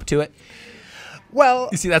he was up to it? Well,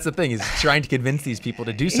 you see, that's the thing. He's trying to convince these people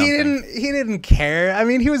to do something. He didn't care. I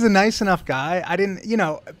mean, he was a nice enough guy. I didn't,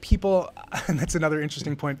 people, and that's another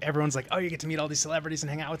interesting point. Everyone's like, oh, you get to meet all these celebrities and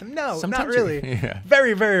hang out with them. No, Sometimes not really. Yeah.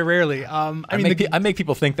 Very, very rarely. I make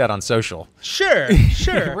people think that on social. Sure.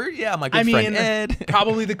 My good friend Ed.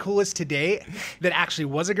 Probably the coolest to date that actually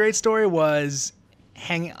was a great story was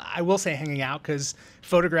hanging out, because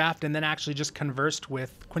photographed and then actually just conversed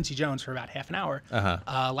with Quincy Jones for about half an hour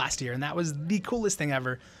last year, and that was the coolest thing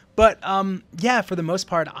ever. But for the most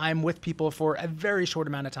part, I'm with people for a very short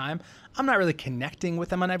amount of time. I'm not really connecting with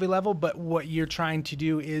them on every level, but what you're trying to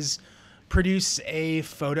do is produce a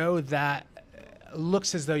photo that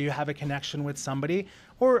looks as though you have a connection with somebody,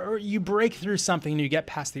 or you break through something and you get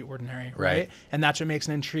past the ordinary, right? And that's what makes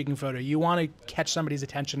an intriguing photo. You want to catch somebody's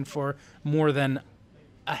attention for more than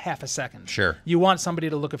a half a second. Sure. You want somebody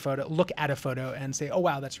to look at a photo and say, oh,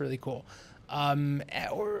 wow, that's really cool.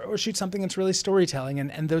 Or shoot something that's really storytelling.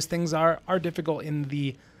 And those things are difficult in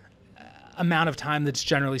the amount of time that's,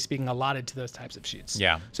 generally speaking, allotted to those types of shoots.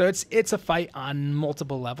 Yeah. So it's a fight on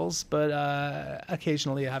multiple levels, but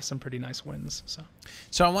occasionally I have some pretty nice wins.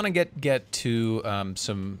 So I want to get to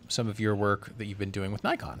some of your work that you've been doing with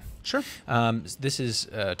Nikon. Sure. This is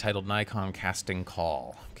titled Nikon Casting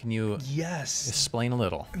Call. Can you explain a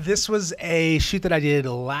little? This was a shoot that I did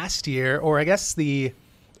last year, or I guess the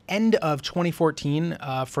end of 2014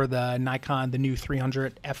 for the Nikon, the new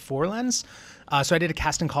 300 f4 lens. So I did a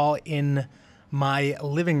casting call in my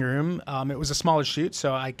living room. It was a smaller shoot,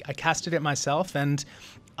 so I casted it myself. And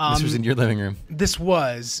this was in your living room? This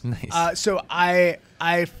was. Nice. So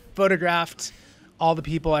I photographed all the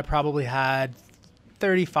people. I probably had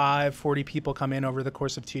 35, 40 people come in over the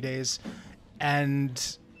course of 2 days.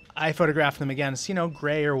 And I photographed them against,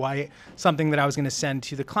 gray or white, something that I was going to send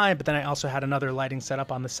to the client. But then I also had another lighting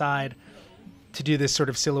setup on the side. to do this sort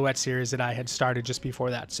of silhouette series that I had started just before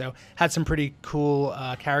that. So had some pretty cool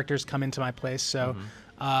characters come into my place. So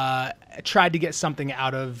I tried to get something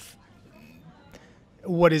out of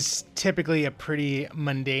what is typically a pretty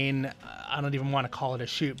mundane, I don't even want to call it a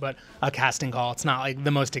shoot, but a casting call. It's not like the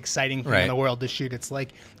most exciting thing in the world to shoot. It's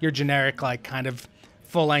like your generic, like kind of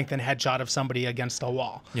full length and headshot of somebody against a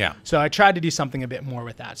wall. Yeah. So I tried to do something a bit more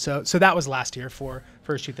with that. So that was last year for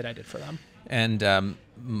a shoot that I did for them. And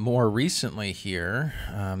more recently here,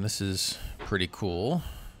 this is pretty cool.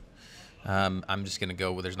 I'm just going to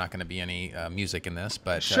go, there's not going to be any music in this,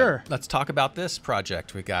 but sure. Let's talk about this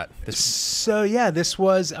project. We got this. So yeah, this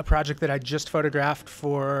was a project that I just photographed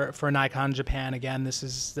for Nikon Japan. Again,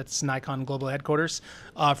 that's Nikon Global Headquarters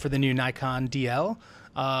for the new Nikon DL.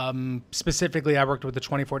 Specifically, I worked with the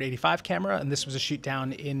 24-85 camera, and this was a shoot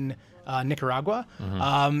down in Nicaragua.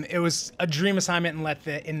 It was a dream assignment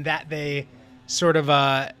in that they sort of,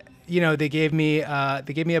 they gave me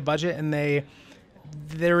a budget, and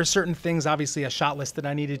there were certain things, obviously a shot list that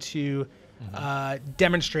I needed to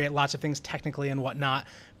demonstrate lots of things technically and whatnot,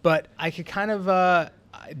 but I could kind of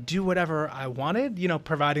do whatever I wanted,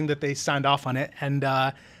 providing that they signed off on it. And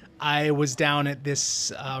I was down at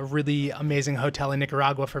this really amazing hotel in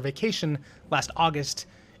Nicaragua for vacation last August,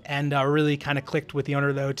 and really kind of clicked with the owner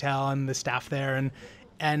of the hotel and the staff there,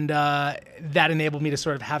 and that enabled me to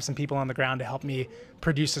sort of have some people on the ground to help me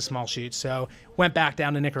produce a small shoot. So went back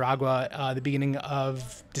down to Nicaragua the beginning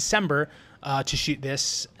of December to shoot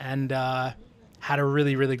this, and had a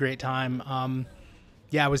really, really great time.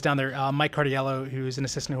 I was down there. Mike Cardiello, who's an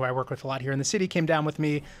assistant who I work with a lot here in the city, came down with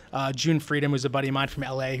me. June Freedom was a buddy of mine from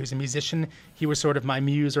LA who's a musician. He was sort of my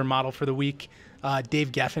muse or model for the week.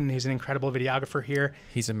 Dave Geffen, who's an incredible videographer here.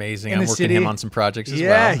 He's amazing. I'm working him on some projects as well.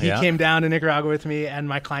 Yeah, he came down to Nicaragua with me, and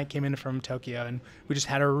my client came in from Tokyo, and we just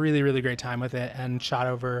had a really, really great time with it and shot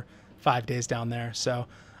over 5 days down there. So,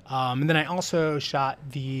 and then I also shot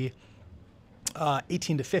the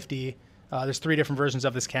 18 to 50. There's 3 different versions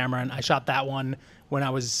of this camera, and I shot that one when I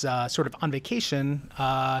was sort of on vacation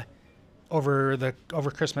over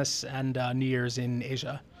Christmas and New Year's in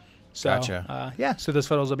Asia. So, gotcha. So those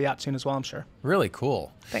photos will be out soon as well, I'm sure. Really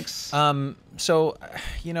cool. Thanks. So,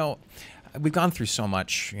 we've gone through so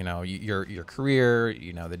much, your career,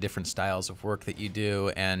 the different styles of work that you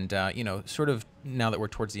do. And, sort of now that we're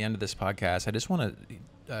towards the end of this podcast, I just want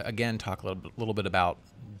to, again, talk a little bit about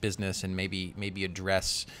business and maybe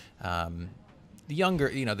address the younger,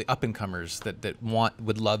 the up-and-comers that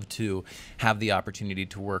would love to have the opportunity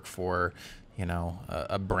to work for,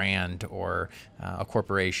 a brand or a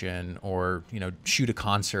corporation, or shoot a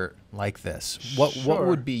concert like this. What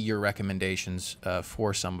would be your recommendations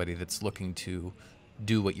for somebody that's looking to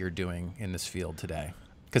do what you're doing in this field today?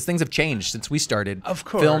 Because things have changed since we started. Of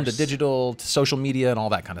course. Film to digital to social media and all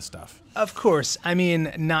that kind of stuff. Of course. I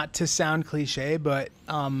mean, not to sound cliche, but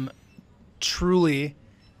truly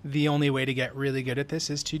the only way to get really good at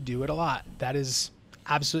this is to do it a lot. That is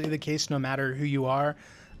absolutely the case no matter who you are.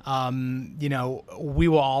 We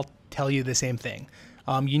will all tell you the same thing.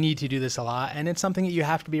 You need to do this a lot, and it's something that you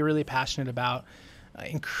have to be really passionate about,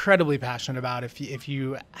 incredibly passionate about if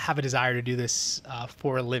you have a desire to do this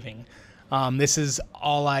for a living. This is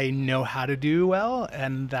all I know how to do well,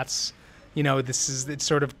 and that's, it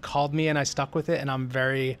sort of called me and I stuck with it, and I'm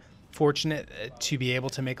very fortunate to be able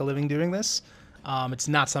to make a living doing this. It's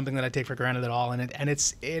not something that I take for granted at all, and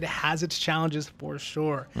it has its challenges for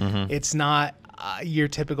sure. It's not your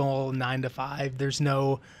typical 9 to 5. There's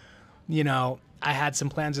no, I had some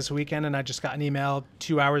plans this weekend, and I just got an email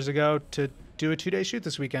 2 hours ago to do a 2-day shoot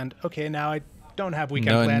this weekend. Okay, now I don't have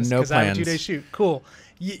weekend plans because I have a 2-day shoot. Cool.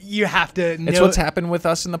 You have to know. It's what's happened with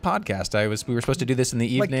us in the podcast. We were supposed to do this in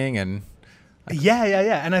the evening, and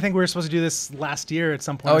yeah. And I think we were supposed to do this last year at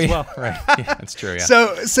some point as well. Right. Yeah, that's true. Yeah.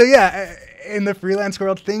 So yeah, in the freelance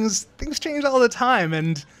world, things change all the time,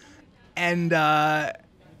 and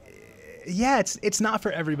it's not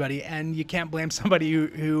for everybody, and you can't blame somebody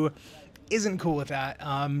who isn't cool with that,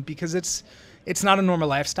 because it's not a normal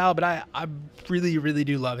lifestyle, but I really, really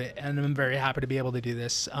do love it, and I'm very happy to be able to do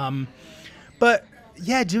this. But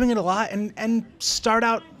yeah, doing it a lot, and start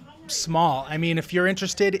out small. I mean, if you're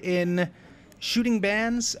interested in shooting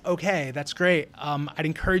bands, okay, that's great. I'd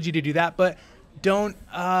encourage you to do that, but don't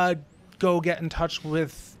go get in touch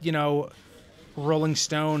with, Rolling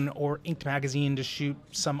Stone or Inked Magazine to shoot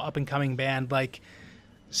some up-and-coming band. Like,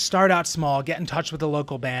 start out small, get in touch with a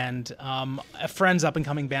local band, a friend's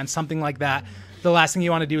up-and-coming band, something like that. The last thing you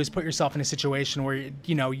want to do is put yourself in a situation where,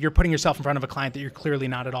 you're putting yourself in front of a client that you're clearly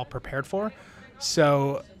not at all prepared for.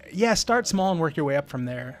 So, yeah, start small and work your way up from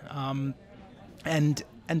there, and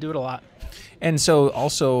do it a lot. And so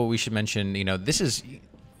also we should mention,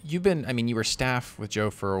 you were staff with Joe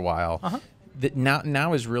for a while. Uh-huh.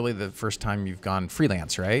 Now is really the first time you've gone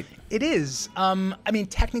freelance, right? It is.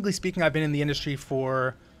 Technically speaking, I've been in the industry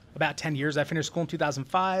for about 10 years. I finished school in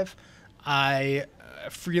 2005. I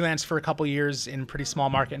freelanced for a couple years in a pretty small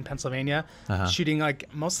market in Pennsylvania, shooting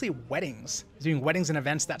like mostly weddings, doing weddings and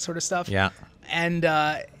events, that sort of stuff. Yeah. And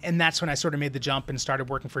that's when I sort of made the jump and started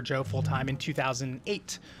working for Joe full time in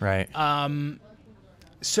 2008. Right.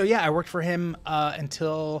 So yeah, I worked for him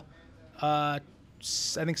until I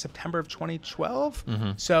think September of 2012.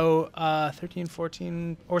 So 13,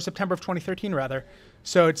 14, or September of 2013 rather.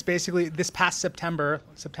 So it's basically this past September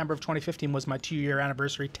of 2015 was my 2-year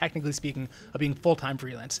anniversary, technically speaking, of being full-time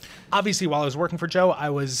freelance. Obviously, while I was working for Joe, I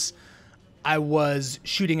was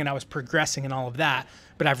shooting and I was progressing and all of that.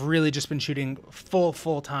 But I've really just been shooting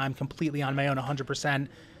full-time, completely on my own, 100%.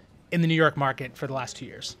 In the New York market for the last 2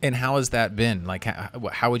 years. And how has that been? Like,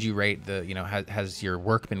 how would you rate has your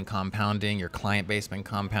work been compounding, your client base been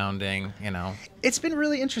compounding, It's been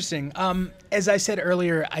really interesting. As I said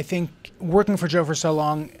earlier, I think working for Joe for so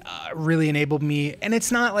long really enabled me, and it's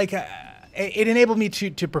not like, it enabled me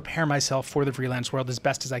to prepare myself for the freelance world as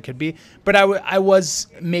best as I could be, but I was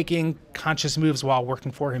making conscious moves while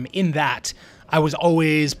working for him in that I was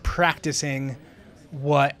always practicing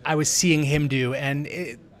what I was seeing him do,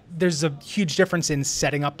 and there's a huge difference in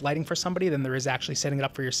setting up lighting for somebody than there is actually setting it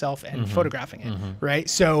up for yourself and photographing it, right?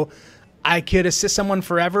 So I could assist someone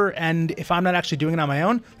forever, and if I'm not actually doing it on my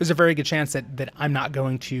own, there's a very good chance that I'm not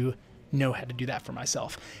going to know how to do that for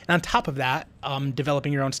myself. And on top of that,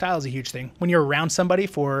 developing your own style is a huge thing. When you're around somebody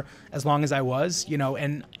for as long as I was,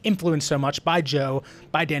 and influenced so much by Joe,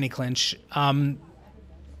 by Danny Clinch,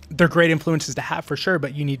 they're great influences to have for sure,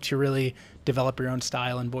 but you need to really develop your own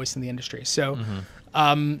style and voice in the industry. So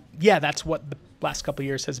that's what the last couple of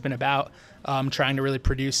years has been about, trying to really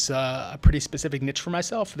produce a pretty specific niche for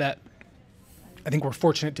myself that I think we're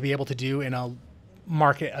fortunate to be able to do in a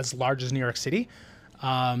market as large as New York City,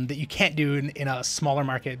 that you can't do in a smaller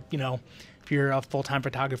market. If you're a full-time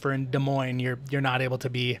photographer in Des Moines, you're not able to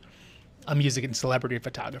be a music and celebrity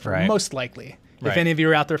photographer, right. Most likely. Right. If any of you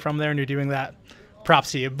are out there from there and you're doing that,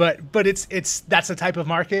 props to you. But that's a type of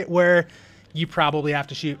market where you probably have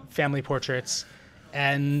to shoot family portraits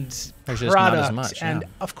and there's product, just not as much, and yeah.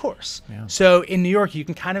 of course. Yeah. So in New York, you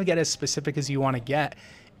can kind of get as specific as you want to get,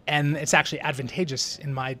 and it's actually advantageous,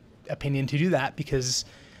 in my opinion, to do that because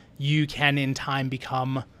you can, in time,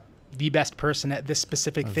 become the best person at this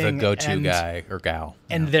specific thing, the go-to guy or gal,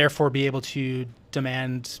 and therefore be able to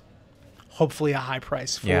demand, hopefully, a high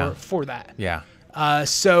price for that. Yeah.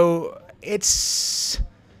 So it's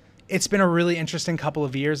been a really interesting couple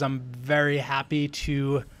of years. I'm very happy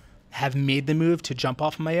to have made the move to jump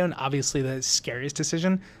off on my own. Obviously, the scariest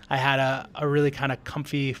decision. I had a really kind of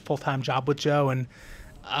comfy full-time job with Joe, and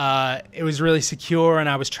it was really secure, and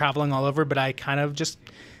I was traveling all over, but I kind of just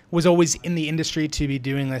was always in the industry to be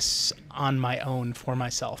doing this on my own for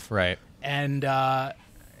myself. Right. And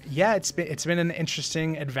it's been an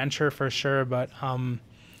interesting adventure for sure, but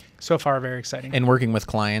so far very exciting. And working with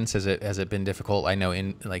clients, has it been difficult? I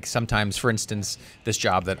know sometimes, for instance, this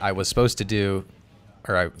job that I was supposed to do,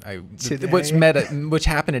 or which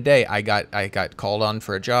happened today, I got called on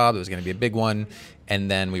for a job. It was going to be a big one, and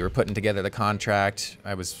then we were putting together the contract.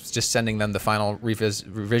 I was just sending them the final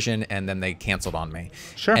revision, and then they canceled on me.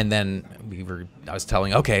 Sure. And then I was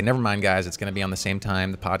telling, okay, never mind, guys, it's going to be on the same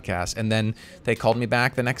time, the podcast. And then they called me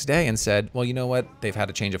back the next day and said, well, you know what? They've had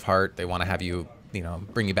a change of heart. They want to have you,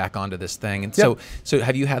 bring you back onto this thing. And so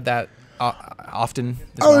have you had that often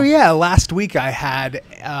as well? Yeah. Last week I had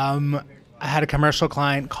a commercial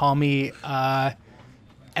client call me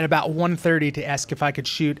at about 1:30 to ask if I could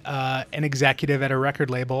shoot an executive at a record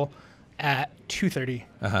label at 2:30,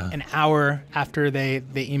 an hour after they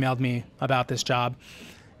emailed me about this job.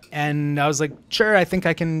 And I was like, sure, I think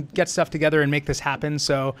I can get stuff together and make this happen.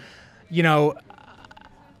 So,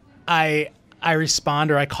 I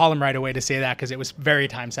respond, or I call him right away to say that because it was very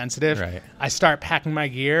time sensitive. Right. I start packing my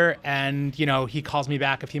gear, and he calls me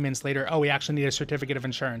back a few minutes later. Oh, we actually need a certificate of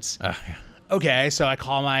insurance. Yeah. Okay, so I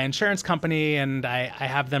call my insurance company, and I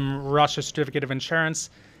have them rush a certificate of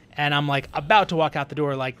insurance, and I'm like about to walk out the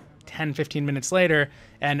door like 10, 15 minutes later,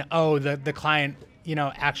 and the client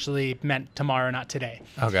actually meant tomorrow, not today.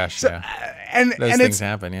 Oh gosh, so, and those things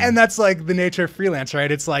happen, yeah. And that's like the nature of freelance,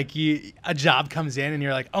 right? It's like a job comes in, and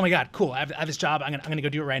you're like, oh my god, cool! I have this job. I'm gonna go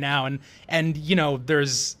do it right now. And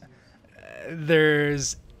there's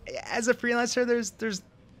as a freelancer, there's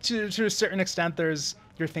to a certain extent,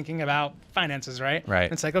 you're thinking about finances, right? Right.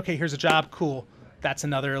 And it's like, okay, here's a job, cool. that's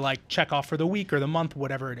another like check off for the week or the month,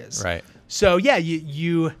 whatever it is. Right. So yeah,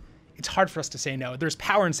 it's hard for us to say no. There's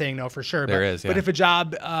power in saying no for sure. There is, yeah. But if a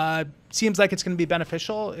job seems like it's going to be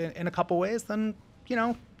beneficial in a couple ways, then,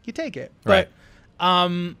 you take it. Right.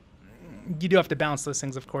 But you do have to balance those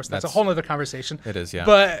things, of course. That's a whole other conversation. It is, yeah.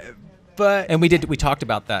 But and we talked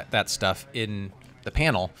about that stuff in the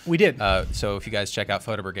panel. We did. So if you guys check out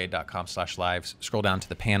photobrigade.com/live, scroll down to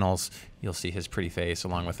the panels, you'll see his pretty face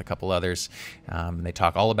along with a couple others. They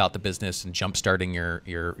talk all about the business and jump-starting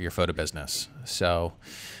your photo business. So,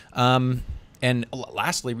 and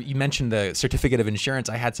lastly, you mentioned the certificate of insurance.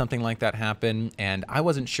 I had something like that happen, and I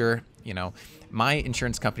wasn't sure. My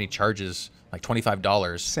insurance company charges like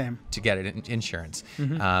 $25 to get insurance,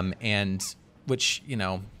 and which,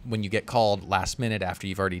 when you get called last minute after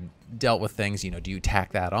you've already dealt with things, do you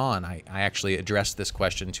tack that on? I actually addressed this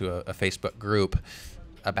question to a Facebook group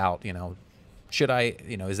about, should I,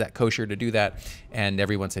 is that kosher to do that? And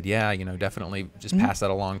everyone said, yeah, definitely just pass that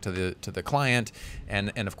along to the client.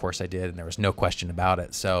 And of course I did, and there was no question about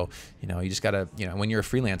it. So, you just gotta, when you're a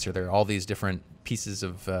freelancer, there are all these different pieces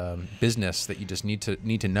of business that you just need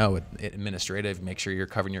to know. Administrative, make sure you're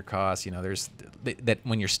covering your costs. There's that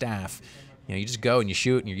when you're staff, you just go and you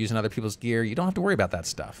shoot and you're using other people's gear. You don't have to worry about that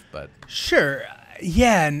stuff. But sure.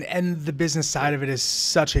 Yeah, and the business side of it is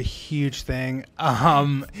such a huge thing.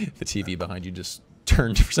 The TV behind you just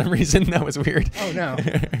turned for some reason. That was weird. Oh no.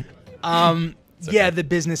 Okay. Yeah, the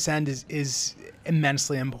business end is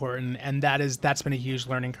immensely important, and that's been a huge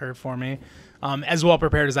learning curve for me. As well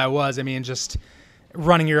prepared as I was, just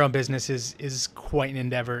running your own business is quite an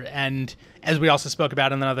endeavor. And as we also spoke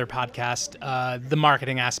about in another podcast, the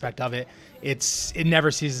marketing aspect of it, it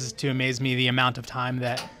never ceases to amaze me the amount of time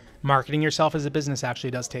that marketing yourself as a business actually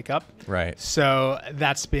does take up. Right. So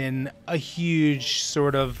that's been a huge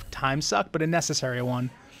sort of time suck, but a necessary one.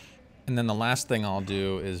 And then the last thing I'll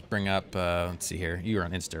do is bring up, let's see here. You were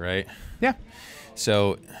on Insta, right? Yeah.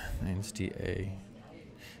 So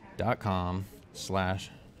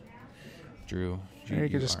insta.com/Drew. You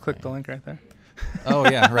could just click the link right there. Oh,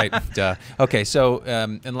 yeah, right. Duh. Okay, so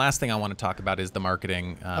and last thing I want to talk about is the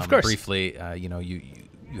marketing. Of course. Briefly, you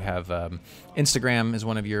have Instagram is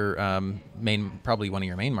one of your probably one of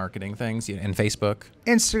your main marketing things, and Facebook.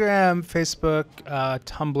 Instagram, Facebook,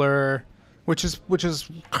 Tumblr, which is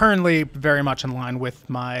currently very much in line with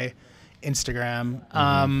my Instagram.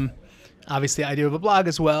 Obviously, I do have a blog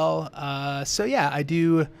as well. So yeah, I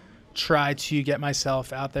do try to get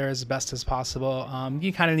myself out there as best as possible.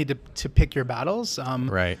 You kind of need to pick your battles.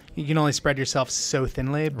 Right. You can only spread yourself so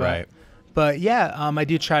thinly. But, right. But yeah, I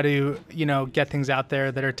do try to, get things out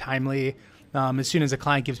there that are timely. As soon as a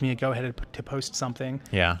client gives me a go-ahead to post something.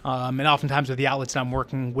 Yeah. And oftentimes with the outlets that I'm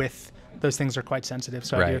working with, those things are quite sensitive.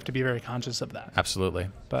 So right. I do have to be very conscious of that. Absolutely.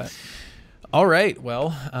 But all right.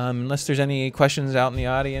 Well, unless there's any questions out in the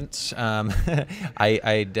audience, first I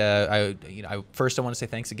want to say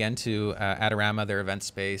thanks again to Adorama, their event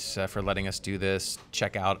space, for letting us do this.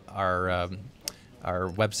 Check out our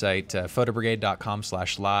website,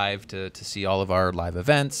 photobrigade.com/live to see all of our live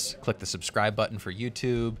events. Click the subscribe button for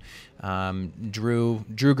YouTube.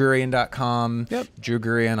 DrewGurian.com. Yep. Drew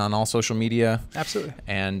Gurian on all social media. Absolutely.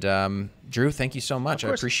 And Drew, thank you so much. I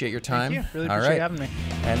appreciate your time. Thank you. Really appreciate having me.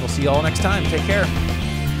 And we'll see you all next time. Take care.